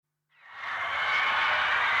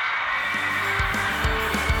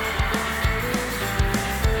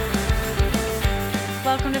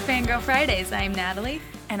Welcome to Fangirl Fridays. I'm Natalie.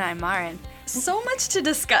 And I'm Marin. So much to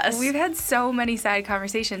discuss. We've had so many side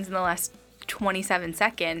conversations in the last 27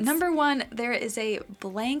 seconds. Number one, there is a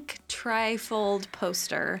blank trifold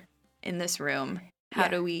poster in this room. How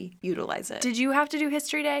do we utilize it? Did you have to do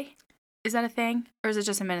History Day? Is that a thing? Or is it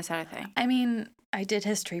just a Minnesota thing? I mean, I did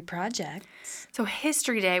history projects. So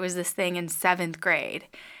History Day was this thing in 7th grade.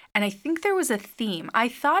 And I think there was a theme. I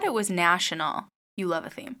thought it was national. You love a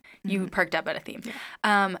theme. You perked up at a theme.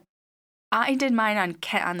 Yeah. I did mine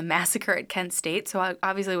on the massacre at Kent State, so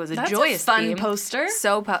obviously it was a joyous fun theme. Poster.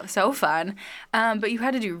 So fun. But you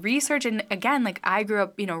had to do research, and again, like I grew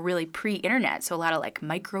up, really pre-internet, so a lot of like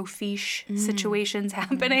microfiche situations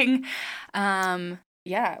happening.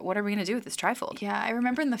 Yeah, what are we gonna do with this trifold? Yeah, I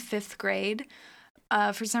remember in the 5th grade,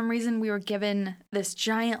 for some reason we were given this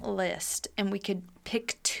giant list, and we could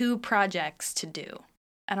pick 2 projects to do.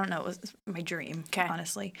 I don't know, it was my dream,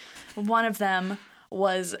 honestly. One of them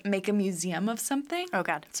was make a museum of something. Oh,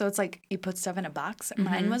 God. So it's like you put stuff in a box.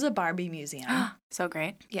 Mine was a Barbie museum. So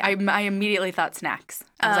great. Yeah. I immediately thought snacks.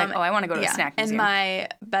 I was like, I want to go to a snack museum. And my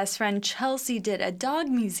best friend Chelsea did a dog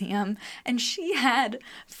museum, and she had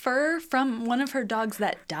fur from one of her dogs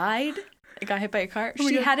that died. It got hit by a car.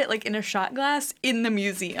 She had it like in a shot glass in the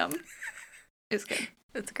museum. It was good.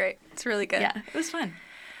 It's great. It's really good. Yeah, it was fun.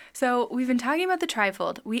 So we've been talking about the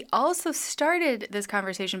trifold. We also started this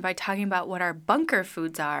conversation by talking about what our bunker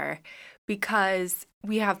foods are, because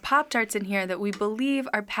we have Pop-Tarts in here that we believe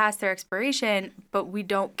are past their expiration, but we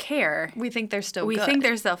don't care. We think they're still good. We think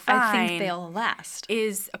they're still fine. I think they'll last.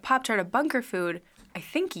 Is a Pop-Tart a bunker food? I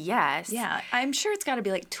think yes. Yeah, I'm sure it's got to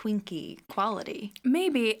be like Twinkie quality.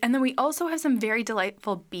 Maybe. And then we also have some very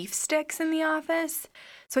delightful beef sticks in the office.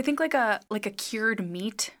 So I think like a cured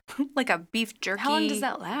meat, like a beef jerky. How long does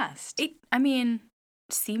that last?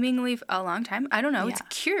 Seemingly a long time. I don't know. Yeah. It's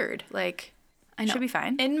cured. Like, I know. Should be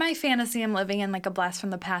fine. In my fantasy, I'm living in like a Blast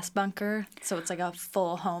from the Past bunker. So it's like a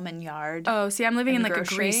full home and yard. Oh, see, I'm living in like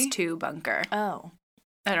grocery. a Grease 2 bunker. Oh.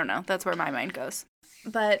 I don't know. That's where my mind goes.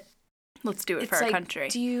 But let's do it for our country.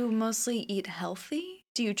 Do you mostly eat healthy?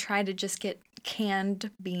 Do you try to just get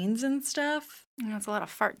canned beans and stuff? That's a lot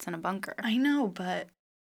of farts in a bunker. I know, but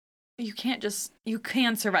you can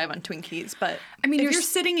survive on Twinkies, but I mean, if you're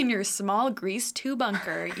sitting in your small Grease 2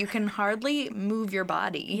 bunker, you can hardly move your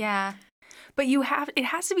body. Yeah. But it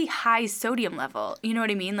has to be high sodium level. You know what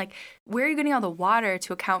I mean? Like, where are you getting all the water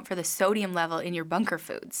to account for the sodium level in your bunker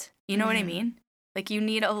foods? You know what I mean? Like, you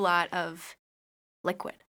need a lot of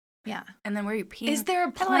liquid. Yeah. And then where are you peeing? Is there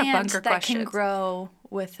a plant that can grow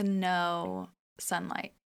with no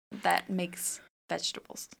sunlight that makes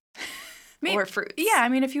vegetables? Or fruits? Yeah, I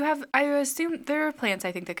mean, I assume there are plants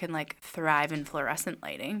I think that can like thrive in fluorescent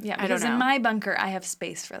lighting. Yeah, I don't because know. in my bunker, I have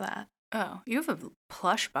space for that. Oh, you have a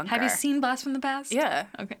plush bunker. Have you seen Blast from the Past? Yeah.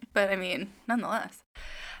 Okay. But I mean, nonetheless.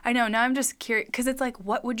 I know, now I'm just curious, because it's like,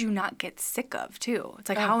 what would you not get sick of, too? It's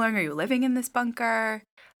like, how long are you living in this bunker?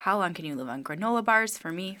 How long can you live on granola bars?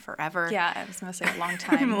 For me, forever. Yeah, I was going to say a long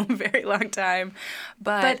time. A very long time.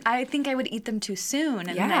 But I think I would eat them too soon,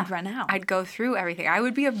 and then I'd run out. I'd go through everything. I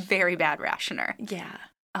would be a very bad rationer. Yeah.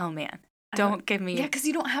 Oh, man. Don't give me... Yeah, because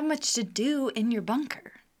you don't have much to do in your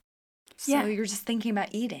bunker. So you're just thinking about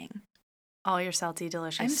eating. All your salty,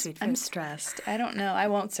 delicious, sweet foods. I'm stressed. I don't know. I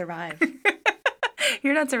won't survive.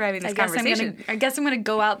 You're not surviving this conversation. I guess I'm gonna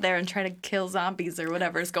go out there and try to kill zombies or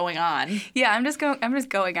whatever's going on. Yeah, I'm just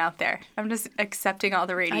going out there. I'm just accepting all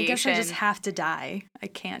the radiation. I guess I just have to die. I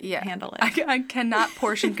can't handle it. I cannot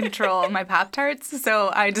portion control my Pop-Tarts,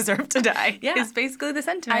 so I deserve to die. Yeah. It's basically the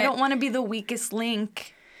sentiment. I don't want to be the weakest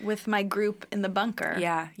link with my group in the bunker.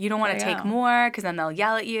 Yeah, you don't want to take more because then they'll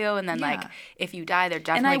yell at you, and then like if you die, they're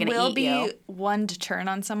definitely going to eat you. And I will be one to turn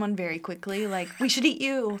on someone very quickly, like we should eat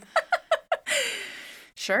you.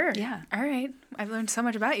 Sure. Yeah. All right. I've learned so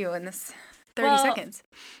much about you in this 30 seconds.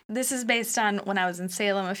 This is based on when I was in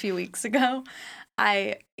Salem a few weeks ago.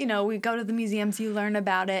 We go to the museums, you learn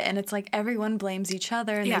about it, and it's like everyone blames each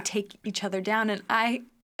other and they take each other down. And I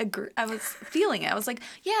agree. I was feeling it. I was like,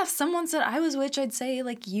 yeah, if someone said I was witch, I'd say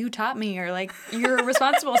like you taught me, or like you're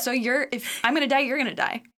responsible. So if I'm gonna die, you're gonna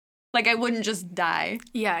die. Like I wouldn't just die.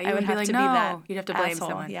 Yeah, you would be like, no, you'd have to blame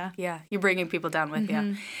someone. Yeah, you're bringing people down with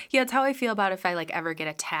you. Yeah, it's how I feel about if I like ever get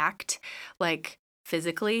attacked, like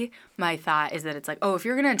physically. My thought is that it's like, oh, if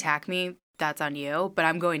you're gonna attack me, that's on you, but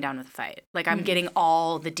I'm going down with the fight. Like I'm getting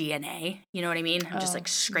all the DNA. You know what I mean? I'm just like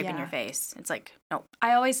scraping your face. It's like, nope.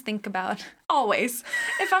 I always think about,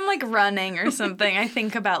 if I'm like running or something, I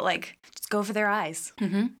think about like, just go for their eyes.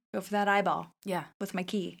 Mm-hmm. Go for that eyeball. Yeah. With my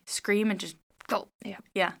key. Scream and just Oh,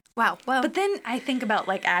 yeah. Wow. Well, but then I think about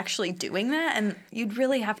like actually doing that, and you'd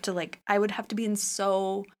really have to like, I would have to be in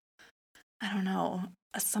so, I don't know,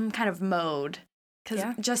 some kind of mode.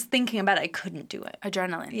 Because just thinking about it, I couldn't do it.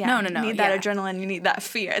 Adrenaline. Yeah. No. You need that adrenaline. You need that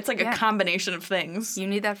fear. It's like a combination of things. You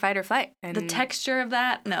need that fight or flight. And the texture of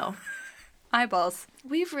that, no. Eyeballs.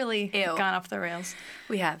 We've really gone off the rails.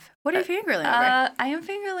 We have. What are you fangirling over? I am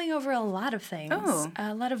fangirling over a lot of things. Oh.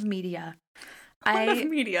 A lot of media. A lot of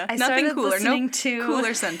media. Nothing cooler. No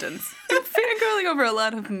cooler sentence. Fangirling over a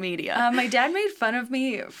lot of media. My dad made fun of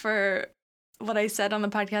me for what I said on the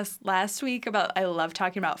podcast last week about I love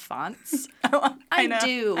talking about fonts. I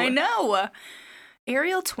do. I know.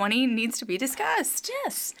 Arial 20 needs to be discussed.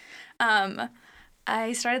 Yes.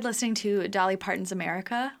 I started listening to Dolly Parton's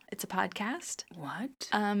America. It's a podcast. What?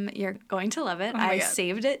 You're going to love it. I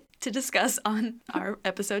saved it to discuss on our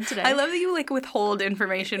episode today. I love that you like withhold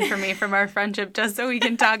information from me from our friendship just so we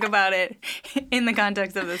can talk about it in the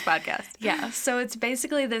context of this podcast. Yeah. So it's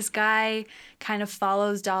basically this guy kind of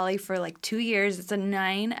follows Dolly for like 2 years. It's a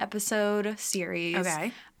 9-episode series.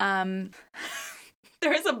 Okay.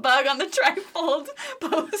 There's a bug on the trifold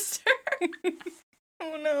poster.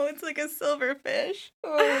 Oh no, it's like a silverfish.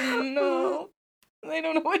 Oh no. I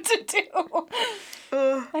don't know what to do.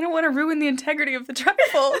 I don't want to ruin the integrity of the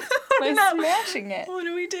trifold by smashing it. What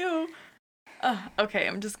do we do? Okay,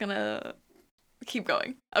 I'm just gonna keep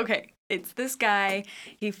going. Okay, it's this guy.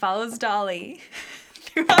 He follows Dolly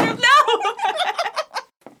throughout her... No!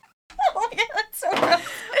 Oh my god, that's so gross.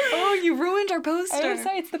 Oh, you ruined our poster. I'm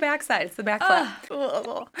sorry, it's the backside. It's the back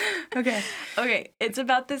flap. Okay, it's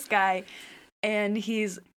about this guy. And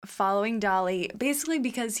he's following Dolly basically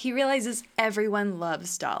because he realizes everyone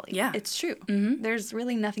loves Dolly. Yeah. It's true. Mm-hmm. There's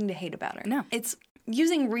really nothing to hate about her. No. It's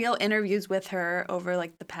using real interviews with her over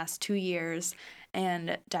like the past 2 years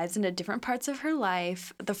and dives into different parts of her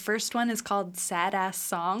life. The first one is called Sad Ass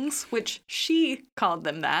Songs, which she called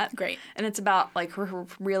them that. Great. And it's about like her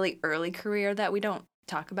really early career that we don't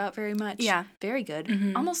talk about very much. Yeah. Very good.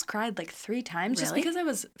 Mm-hmm. Almost cried like 3 times just because I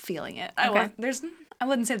was feeling it. Okay. I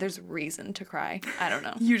wouldn't say there's reason to cry. I don't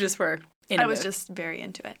know. You just were into it. I was just very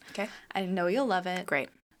into it. Okay. I know you'll love it. Great.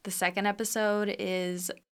 The second episode is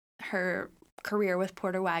her career with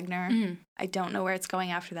Porter Wagner. Mm. I don't know where it's going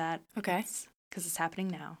after that. Okay. Because it's happening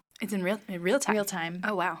now. It's in real time? Real time.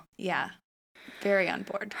 Oh, wow. Yeah. Very on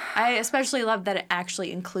board. I especially love that it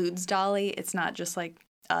actually includes Dolly. It's not just like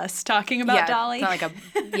us talking about Dolly. It's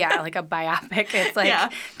not like a biopic. It's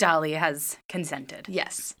like Dolly has consented.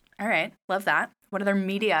 Yes. All right. Love that. What other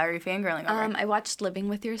media are you fangirling over? I watched Living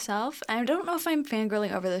with Yourself. I don't know if I'm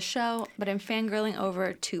fangirling over the show, but I'm fangirling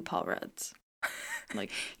over 2 Paul Rudds.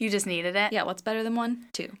 Like you just needed it? Yeah, what's better than 1?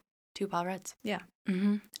 2. 2 Paul Rudds. Yeah.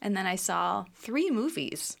 Mm-hmm. And then I saw 3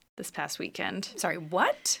 movies this past weekend. Sorry,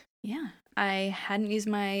 what? Yeah. I hadn't used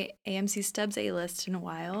my AMC Stubs A-list in a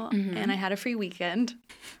while, and I had a free weekend.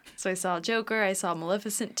 So I saw Joker, I saw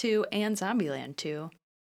Maleficent 2, and Zombieland 2.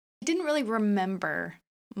 I didn't really remember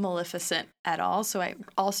Maleficent at all, so I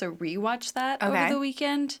also rewatched that over the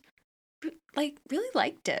weekend. Like, really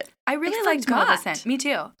liked it. I really liked Maleficent. Me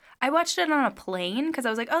too. I watched it on a plane because I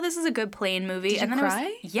was like, oh, this is a good plane movie. Did you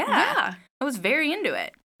cry? Yeah. I was very into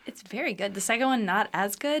it. It's very good. The second one, not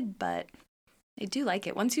as good, but I do like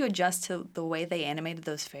it. Once you adjust to the way they animated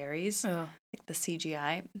those fairies, like the CGI,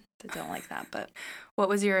 I don't like that. But what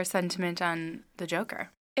was your sentiment on the Joker?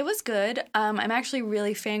 It was good. I'm actually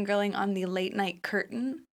really fangirling on the late night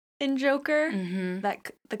curtain in Joker,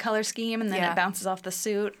 that the color scheme, and then it bounces off the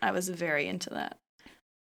suit. I was very into that.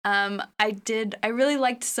 I really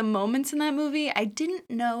liked some moments in that movie. I didn't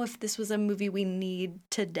know if this was a movie we need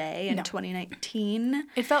today in 2019.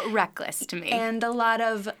 It felt reckless to me. And a lot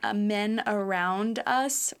of men around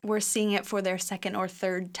us were seeing it for their second or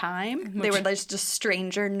third time. They were just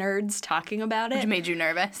stranger nerds talking about it. Which made you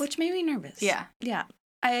nervous? Which made me nervous. Yeah. Yeah.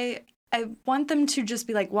 I want them to just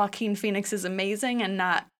be like, Joaquin Phoenix is amazing and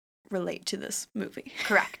not relate to this movie.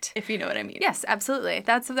 Correct. If you know what I mean. Yes, absolutely.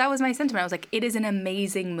 That was my sentiment. I was like, it is an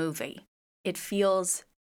amazing movie. It feels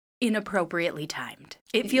inappropriately timed.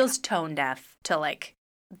 It feels tone deaf to like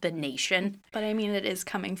the nation. But I mean, it is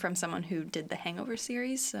coming from someone who did the Hangover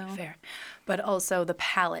series, so. Fair. But also the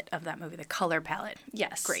palette of that movie, the color palette.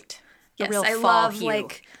 Yes. Great. Yes, real I fall love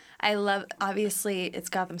hue. obviously it's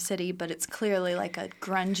Gotham City, but it's clearly like a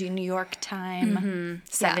grungy New York time.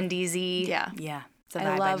 70s-y. Yeah. Yeah. It's a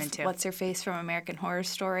I vibe love I'm into. What's Her Face from American Horror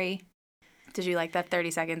Story. Did you like that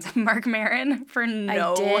 30 seconds of Mark Maron for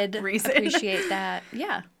no reason? I did appreciate that.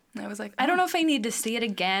 Yeah. I was like, I don't know if I need to see it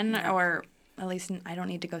again, or at least I don't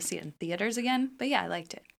need to go see it in theaters again. But yeah, I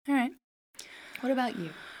liked it. All right. What about you?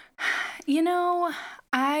 You know,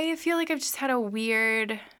 I feel like I've just had a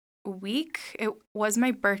weird week. It was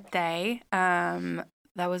my birthday. That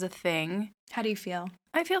was a thing. How do you feel?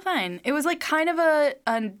 I feel fine. It was like kind of a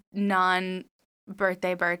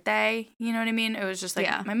non-birthday, you know what I mean? It was just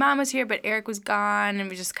like my mom was here, but Eric was gone, and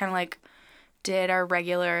we just kind of like did our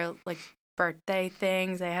regular like birthday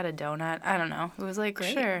things. I had a donut. I don't know. It was like,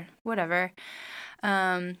 sure, whatever.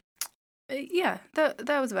 Yeah,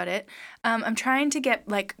 that was about it. I'm trying to get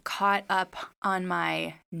like caught up on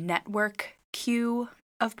my network queue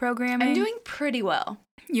of programming. I'm doing pretty well.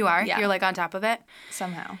 You are? Yeah. You're like on top of it?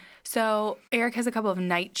 Somehow. So Eric has a couple of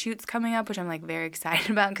night shoots coming up, which I'm like very excited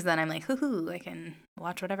about because then I'm like, hoo-hoo, I can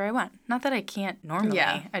watch whatever I want. Not that I can't normally.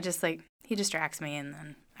 Yeah. I just like, he distracts me and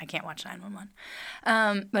then I can't watch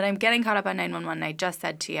 911. But I'm getting caught up on 911 and I just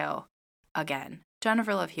said to you again,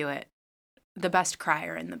 Jennifer Love Hewitt, the best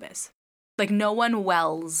crier in the biz. Like no one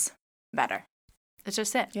wells better. That's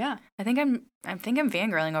just it. Yeah. I think I'm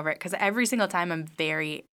fangirling over it because every single time I'm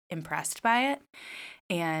very impressed by it.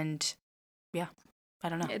 And yeah, I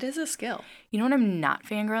don't know. It is a skill. You know what I'm not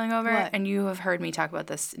fangirling over? What? And you have heard me talk about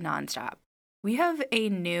this nonstop. We have a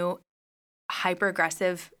new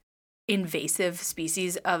hyper-aggressive, invasive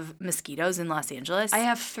species of mosquitoes in Los Angeles. I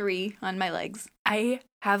have 3 on my legs. I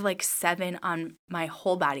have like 7 on my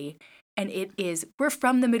whole body. And we're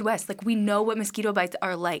from the Midwest. Like, we know what mosquito bites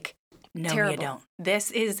are like. No, terrible. You don't.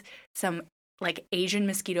 This is some, like, Asian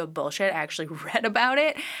mosquito bullshit. I actually read about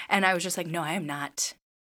it. And I was just like, no, I am not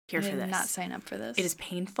here for this. I did not sign up for this. It is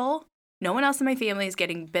painful. No one else in my family is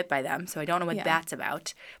getting bit by them, so I don't know what that's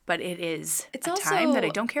about. But it's a time that I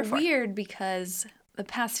don't care for. It's weird because the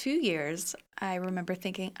past few years, I remember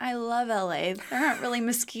thinking, I love LA. There aren't really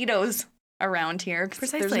mosquitoes around here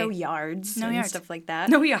because there's no yards and stuff like that.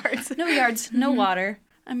 No yards. No yards, no water.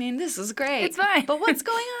 I mean, this is great. It's fine. But what's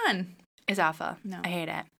going on? It's awful. No. I hate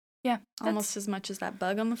it. Yeah. Almost as much as that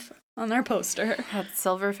bug on our poster. That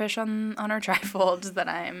silverfish on our trifolds that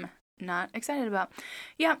I'm not excited about.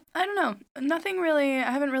 Yeah, I don't know. Nothing really.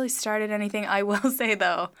 I haven't really started anything. I will say,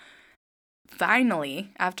 though,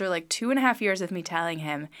 finally, after like 2.5 years of me telling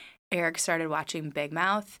him, Eric started watching Big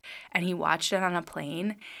Mouth, and he watched it on a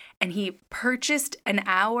plane, and he purchased an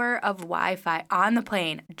hour of Wi-Fi on the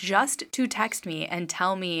plane just to text me and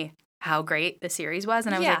tell me how great the series was.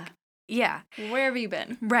 And I was like, yeah. Where have you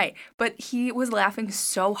been? Right. But he was laughing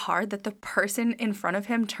so hard that the person in front of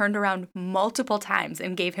him turned around multiple times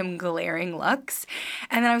and gave him glaring looks.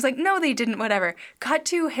 And then I was like, no, they didn't, whatever. Cut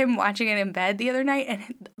to him watching it in bed the other night,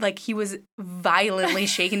 and like he was violently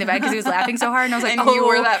shaking the bed because he was laughing so hard. And I was like, and you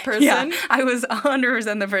were that person? Yeah, I was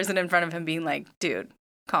 100% the person in front of him being like, dude,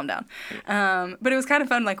 calm down. But it was kind of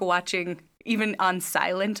fun, like watching even on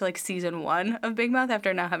silent, like season 1 of Big Mouth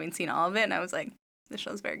after now having seen all of it. And I was like, this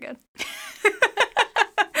show's very good.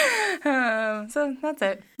 So that's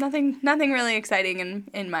it. Nothing really exciting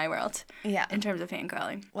in my world. Yeah. In terms of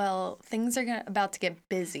fangirling. Well, things are about to get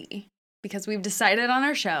busy because we've decided on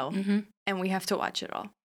our show, and we have to watch it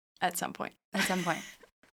all at some point. At some point.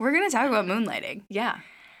 We're going to talk about moonlighting. Yeah.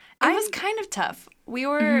 It was kind of tough. We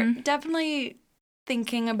were definitely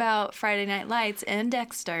thinking about Friday Night Lights and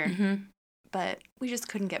Dexter, but we just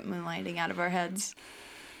couldn't get moonlighting out of our heads.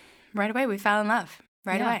 Right away, we fell in love.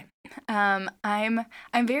 Right away. I'm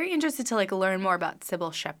very interested to like learn more about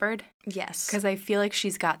Sybil Shepherd. Yes, because I feel like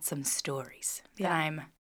she's got some stories that I'm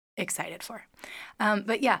excited for.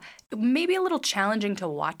 But yeah, maybe a little challenging to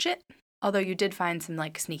watch it. Although you did find some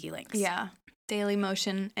like sneaky links. Yeah,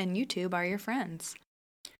 Dailymotion and YouTube are your friends.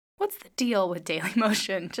 What's the deal with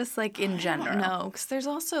Dailymotion? Just like in general. I don't know, because there's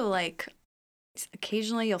also like.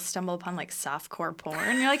 Occasionally you'll stumble upon like softcore porn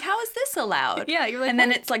and you're like, how is this allowed? Yeah, you're like, and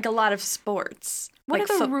then it's like a lot of sports. What like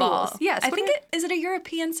are the football. Rules? Yes. I think is it a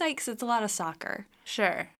European site because it's a lot of soccer.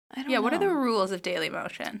 Sure. I don't know. What are the rules of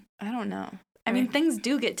Dailymotion? I don't know. I mean, things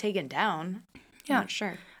do get taken down. Yeah. I'm not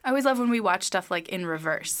sure. I always love when we watch stuff like in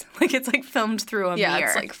reverse. Like it's like filmed through a mirror. Yeah,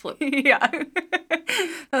 it's like flip. Yeah.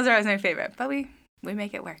 Those are always my favorite. But we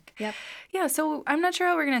make it work. Yep. Yeah, so I'm not sure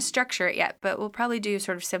how we're going to structure it yet, but we'll probably do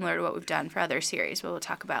sort of similar to what we've done for other series. We'll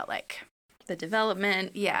talk about like the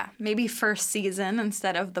development. Yeah. Maybe first season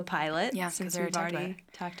instead of the pilot. Yeah, since we've already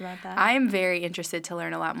talked about that. I am very interested to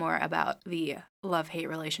learn a lot more about the love-hate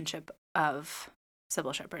relationship of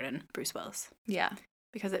Sybil Shepherd and Bruce Willis. Yeah.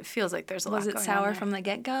 Because it feels like there's a lot going on. Was it sour from the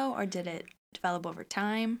get-go, or did it develop over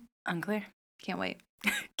time? Unclear. Can't wait.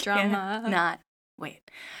 Drama. Not wait.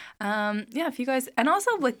 Yeah, if you guys, and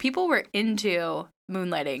also like people were into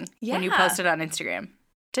moonlighting when you posted on Instagram.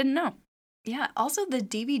 Didn't know. Yeah. Also, the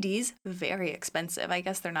DVDs, very expensive. I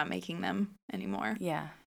guess they're not making them anymore. Yeah.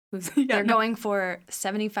 They're going for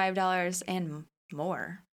 $75 and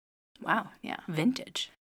more. Wow. Yeah. Vintage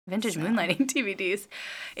moonlighting DVDs.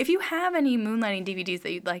 If you have any moonlighting DVDs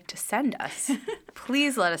that you'd like to send us,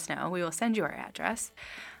 please let us know. We will send you our address.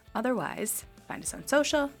 Otherwise, find us on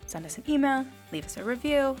social, send us an email, leave us a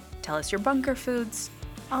review, tell us your bunker foods,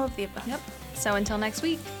 all of the above. Yep. So until next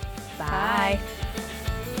week. Bye.